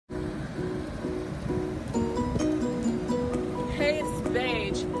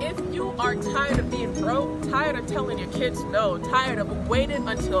if you are tired of being broke, tired of telling your kids no, tired of waiting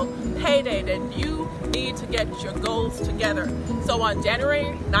until payday, then you need to get your goals together. So on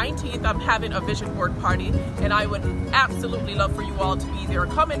January 19th, I'm having a vision board party, and I would absolutely love for you all to be there.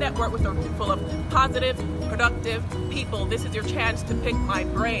 Come and network with a room full of positive, productive people. This is your chance to pick my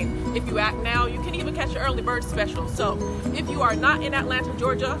brain. If you act now, you can even catch an early bird special. So if you are not in Atlanta,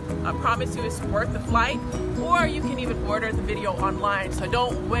 Georgia, I promise you it's worth the flight, or you can even order the video online. So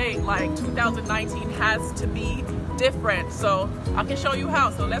don't wait, like 2019 has to be different. So I can show you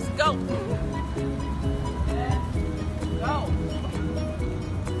how, so let's go. Let's go.